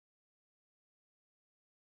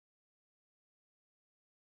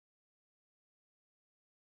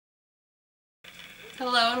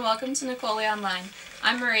Hello and welcome to Nicole Online.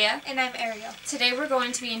 I'm Maria. And I'm Ariel. Today we're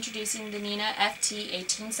going to be introducing the Nina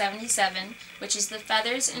FT1877, which is the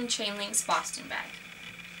Feathers and Chain Links Boston bag.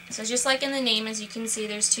 So just like in the name, as you can see,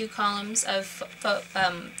 there's two columns of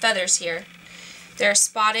feathers here. They're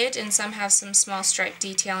spotted and some have some small stripe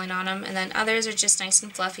detailing on them, and then others are just nice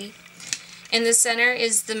and fluffy. In the center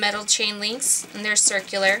is the metal chain links, and they're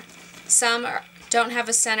circular. Some don't have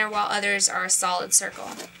a center while others are a solid circle.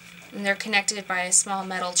 And they're connected by a small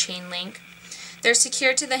metal chain link. They're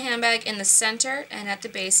secured to the handbag in the center and at the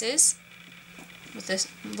bases with this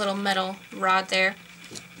little metal rod there.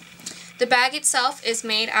 The bag itself is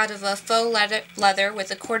made out of a faux leather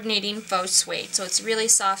with a coordinating faux suede, so it's really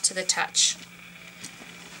soft to the touch.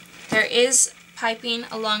 There is piping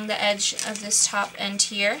along the edge of this top end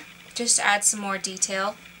here, just to add some more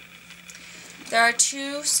detail. There are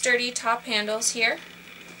two sturdy top handles here,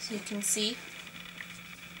 so you can see.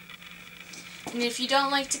 And if you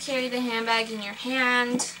don't like to carry the handbag in your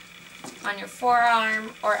hand, on your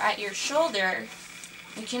forearm, or at your shoulder,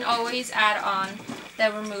 you can always add on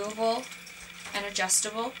the removable and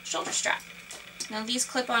adjustable shoulder strap. Now these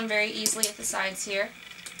clip on very easily at the sides here,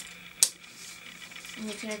 and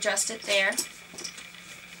you can adjust it there.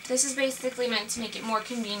 This is basically meant to make it more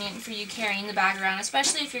convenient for you carrying the bag around,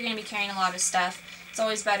 especially if you're going to be carrying a lot of stuff. It's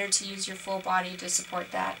always better to use your full body to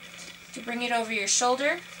support that. You can bring it over your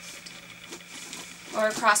shoulder or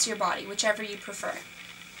across your body, whichever you prefer.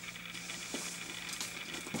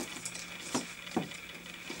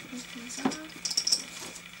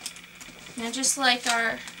 Now, just like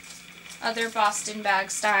our other Boston bag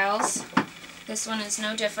styles, this one is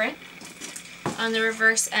no different. On the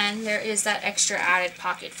reverse end, there is that extra added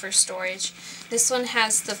pocket for storage. This one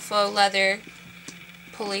has the faux leather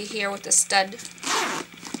pulley here with the stud.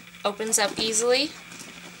 Opens up easily.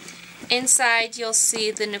 Inside, you'll see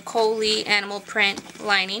the Nicole animal print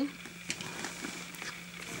lining.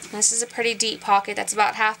 This is a pretty deep pocket. That's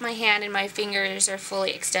about half my hand, and my fingers are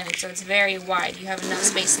fully extended, so it's very wide. You have enough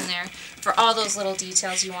space in there for all those little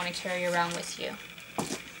details you want to carry around with you.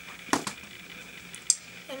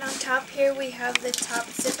 And on top here we have the top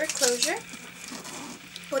zipper closure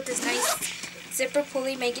with this nice zipper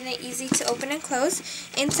pulley making it easy to open and close.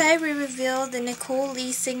 Inside we reveal the Nicole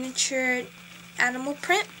signature animal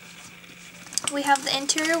print. We have the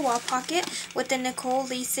interior wall pocket with the Nicole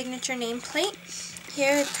signature nameplate.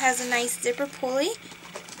 Here it has a nice zipper pulley.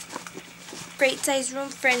 Great size room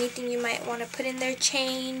for anything you might want to put in there,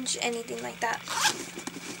 change, anything like that.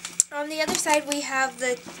 On the other side we have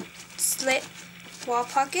the slit wall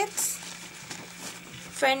pockets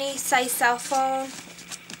for any size cell phone,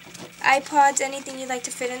 iPods, anything you'd like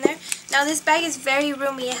to fit in there. Now this bag is very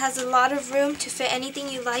roomy. It has a lot of room to fit anything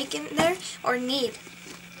you like in there or need.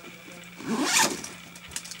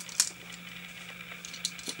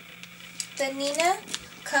 The Nina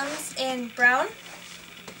comes in brown,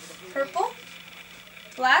 purple,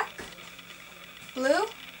 black, blue,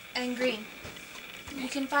 and green. You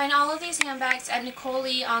can find all of these handbags at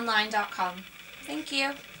NicoleLeeOnline.com. Thank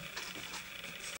you.